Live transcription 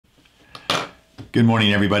Good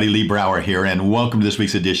morning, everybody. Lee Brower here, and welcome to this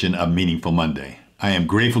week's edition of Meaningful Monday. I am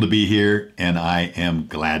grateful to be here, and I am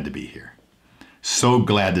glad to be here. So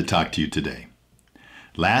glad to talk to you today.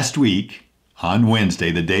 Last week, on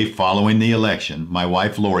Wednesday, the day following the election, my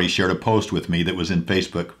wife Lori shared a post with me that was in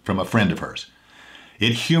Facebook from a friend of hers.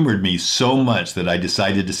 It humored me so much that I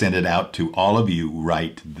decided to send it out to all of you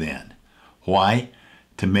right then. Why?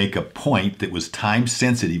 To make a point that was time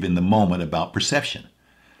sensitive in the moment about perception.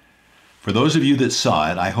 For those of you that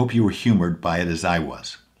saw it, I hope you were humored by it as I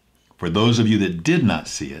was. For those of you that did not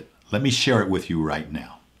see it, let me share it with you right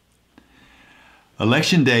now.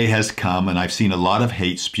 Election day has come, and I've seen a lot of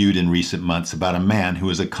hate spewed in recent months about a man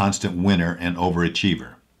who is a constant winner and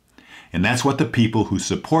overachiever. And that's what the people who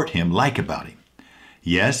support him like about him.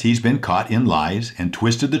 Yes, he's been caught in lies and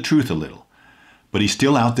twisted the truth a little, but he's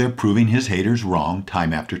still out there proving his haters wrong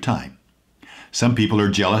time after time. Some people are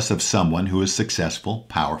jealous of someone who is successful,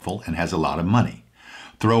 powerful, and has a lot of money.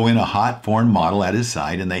 Throw in a hot foreign model at his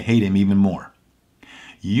side and they hate him even more.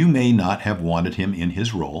 You may not have wanted him in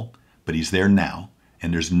his role, but he's there now,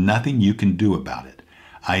 and there's nothing you can do about it.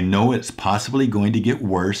 I know it's possibly going to get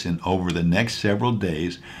worse over the next several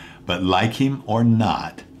days, but like him or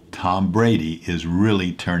not, Tom Brady is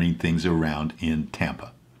really turning things around in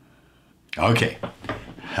Tampa. Okay.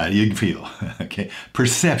 How do you feel? Okay.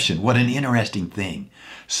 Perception, what an interesting thing.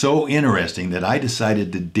 So interesting that I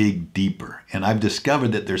decided to dig deeper. And I've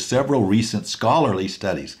discovered that there's several recent scholarly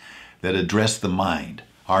studies that address the mind,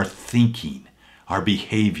 our thinking, our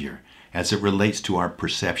behavior as it relates to our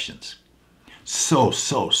perceptions. So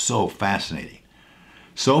fascinating.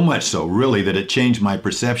 So much so, really, that it changed my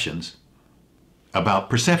perceptions about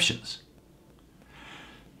perceptions.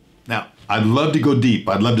 Now, I'd love to go deep.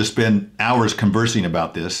 I'd love to spend hours conversing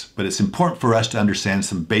about this, but it's important for us to understand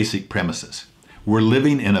some basic premises. We're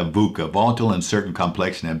living in a VUCA, volatile, uncertain,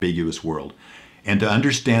 complex, and ambiguous world. And to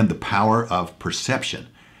understand the power of perception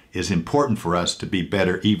is important for us to be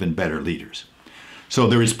better, even better leaders. So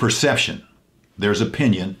there is perception, there's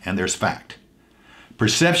opinion, and there's fact.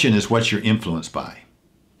 Perception is what you're influenced by,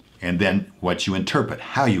 and then what you interpret,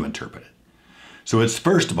 how you interpret it. So it's,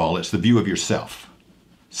 first of all, it's the view of yourself.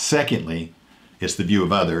 Secondly, it's the view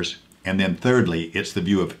of others. And then thirdly, it's the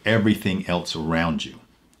view of everything else around you.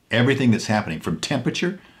 Everything that's happening, from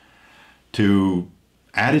temperature to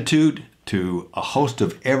attitude to a host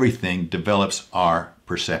of everything, develops our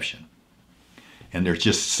perception. And there's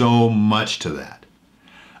just so much to that.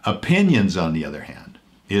 Opinions, on the other hand,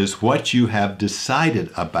 is what you have decided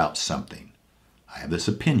about something. I have this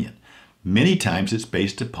opinion. Many times it's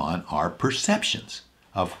based upon our perceptions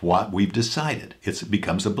of what we've decided. It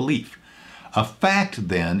becomes a belief. A fact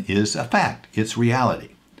then is a fact. It's reality.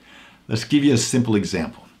 Let's give you a simple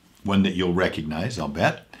example, one that you'll recognize, I'll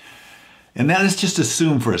bet. And that is, just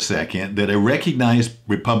assume for a second that a recognized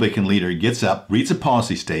Republican leader gets up, reads a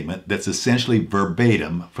policy statement that's essentially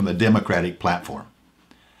verbatim from the Democratic platform.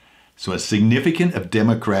 So a significant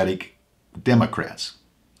number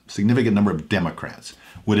of Democrats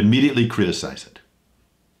would immediately criticize it,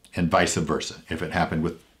 and vice versa if it happened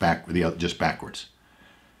just backwards.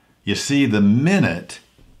 You see, the minute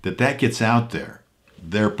that gets out there,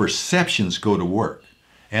 their perceptions go to work,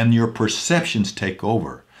 and your perceptions take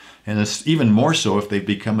over. And it's even more so if they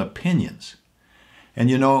become opinions. And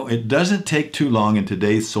you know, it doesn't take too long in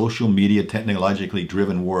today's social media, technologically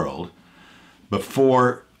driven world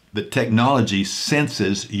before the technology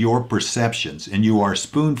senses your perceptions, and you are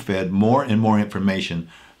spoon-fed more and more information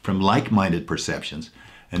from like-minded perceptions,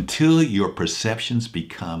 until your perceptions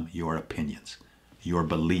become your opinions, your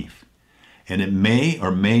belief. And it may or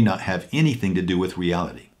may not have anything to do with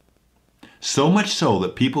reality. So much so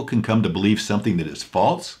that people can come to believe something that is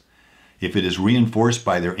false if it is reinforced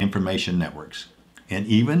by their information networks. And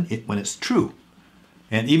even when it's true,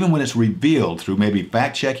 and even when it's revealed through maybe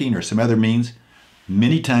fact-checking or some other means,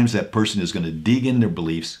 many times that person is going to dig in their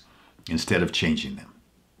beliefs instead of changing them.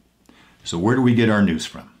 So where do we get our news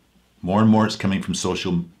from? More and more it's coming from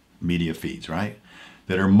social media feeds, right?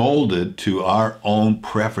 That are molded to our own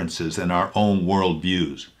preferences and our own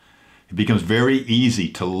worldviews. It becomes very easy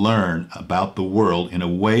to learn about the world in a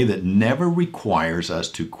way that never requires us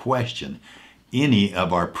to question any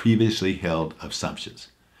of our previously held assumptions.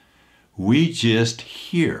 We just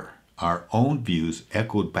hear our own views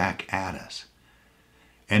echoed back at us.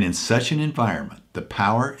 And in such an environment, the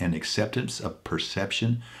power and acceptance of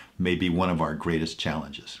perception may be one of our greatest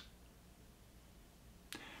challenges.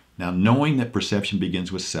 Now, knowing that perception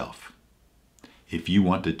begins with self, if you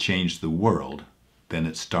want to change the world, then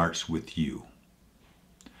it starts with you.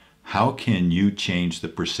 How can you change the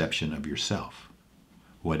perception of yourself?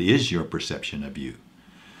 What is your perception of you?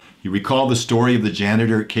 You recall the story of the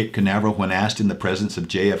janitor at Cape Canaveral when asked in the presence of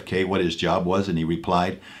JFK what his job was, and he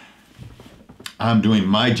replied, "I'm doing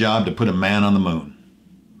my job to put a man on the moon."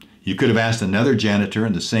 You could have asked another janitor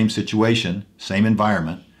in the same situation, same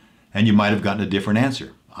environment, and you might have gotten a different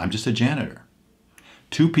answer. "I'm just a janitor."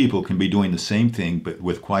 Two people can be doing the same thing but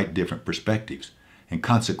with quite different perspectives, and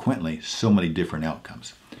consequently so many different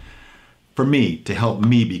outcomes. For me, to help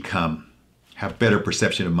me have better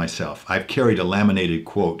perception of myself, I've carried a laminated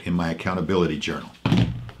quote in my accountability journal.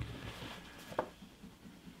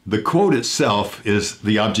 The quote itself is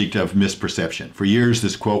the object of misperception. For years,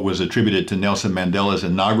 this quote was attributed to Nelson Mandela's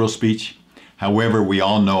inaugural speech. However, we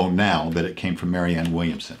all know now that it came from Marianne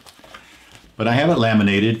Williamson. But I have it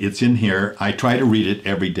laminated. It's in here. I try to read it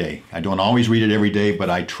every day. I don't always read it every day,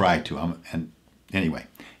 but I try to. And anyway,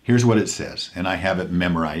 here's what it says, and I have it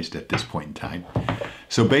memorized at this point in time.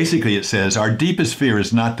 So basically it says, our deepest fear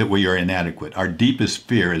is not that we are inadequate. Our deepest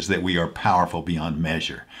fear is that we are powerful beyond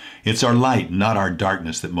measure. It's our light, not our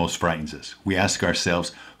darkness, that most frightens us. We ask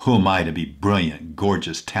ourselves, who am I to be brilliant,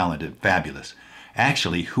 gorgeous, talented, fabulous?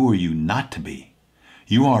 Actually, who are you not to be?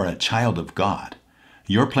 You are a child of God.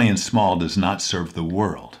 Your playing small does not serve the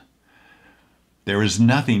world. There is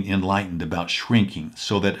nothing enlightened about shrinking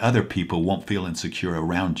so that other people won't feel insecure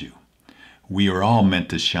around you. We are all meant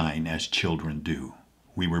to shine as children do.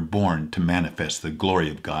 We were born to manifest the glory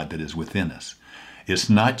of God that is within us. It's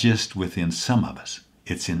not just within some of us,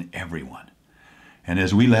 it's in everyone. And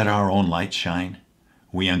as we let our own light shine,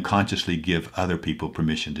 we unconsciously give other people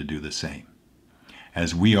permission to do the same.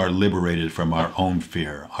 As we are liberated from our own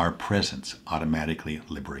fear, our presence automatically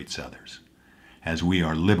liberates others. As we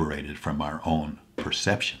are liberated from our own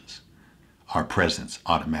perceptions, our presence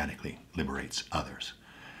automatically liberates others.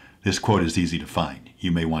 This quote is easy to find.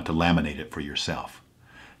 You may want to laminate it for yourself.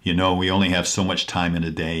 You know, we only have so much time in a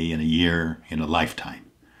day, in a year, in a lifetime.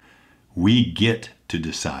 We get to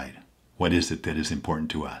decide what is it that is important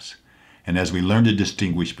to us. And as we learn to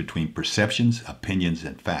distinguish between perceptions, opinions,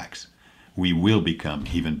 and facts, we will become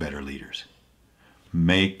even better leaders.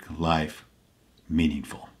 Make life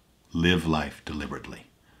meaningful. Live life deliberately.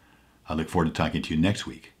 I look forward to talking to you next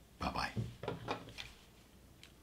week. Bye-bye.